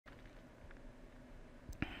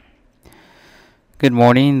Good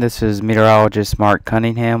morning. This is meteorologist Mark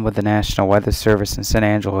Cunningham with the National Weather Service in San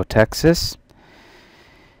Angelo, Texas.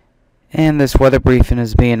 And this weather briefing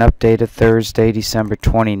is being updated Thursday, December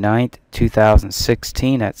 29th,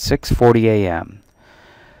 2016 at 6:40 a.m.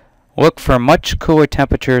 Look for much cooler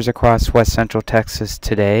temperatures across west central Texas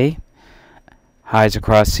today. Highs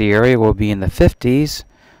across the area will be in the 50s,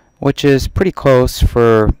 which is pretty close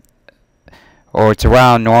it's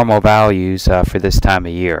around normal values for this time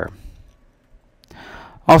of year.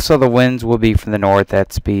 Also, the winds will be from the north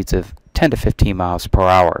at speeds of 10 to 15 miles per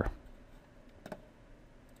hour.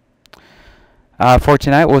 For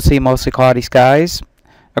tonight, we'll see mostly cloudy skies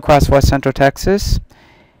across west central Texas,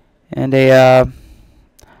 and a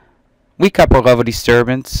weak upper level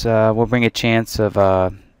disturbance will bring a chance of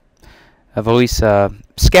at least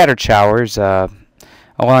scattered showers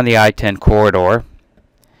along the I-10 corridor,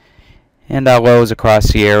 and lows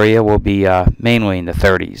across the area will be mainly in the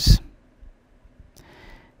 30s.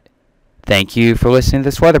 Thank you for listening to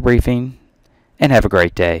this weather briefing, and have a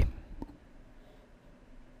great day.